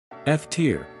F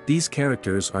tier, these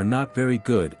characters are not very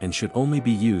good and should only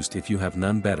be used if you have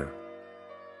none better.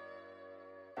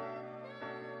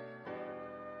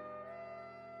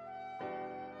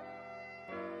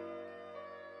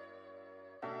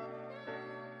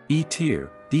 E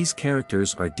tier, these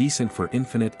characters are decent for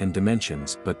Infinite and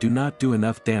Dimensions but do not do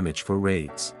enough damage for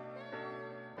raids.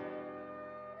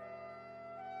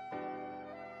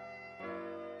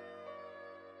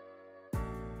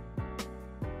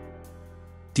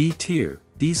 D tier,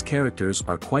 these characters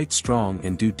are quite strong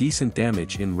and do decent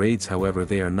damage in raids, however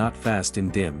they are not fast in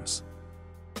dims.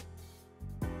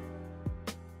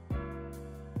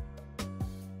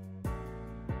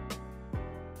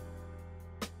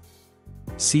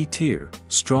 C tier,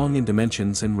 strong in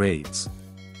Dimensions and raids.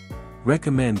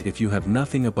 Recommend if you have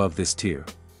nothing above this tier.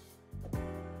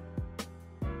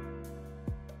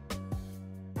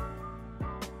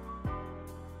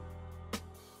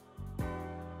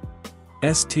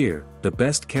 S tier, the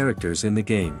best characters in the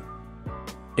game.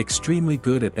 Extremely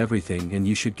good at everything and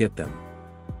you should get them.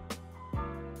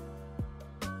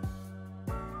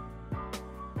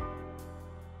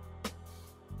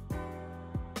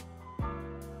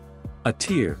 A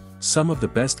tier, some of the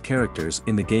best characters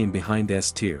in the game behind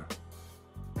S tier.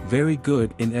 Very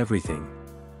good in everything.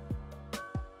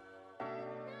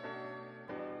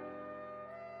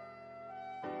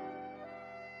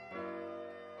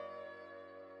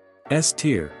 S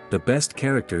tier, the best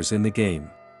characters in the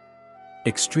game.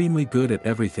 Extremely good at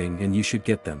everything and you should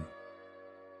get them.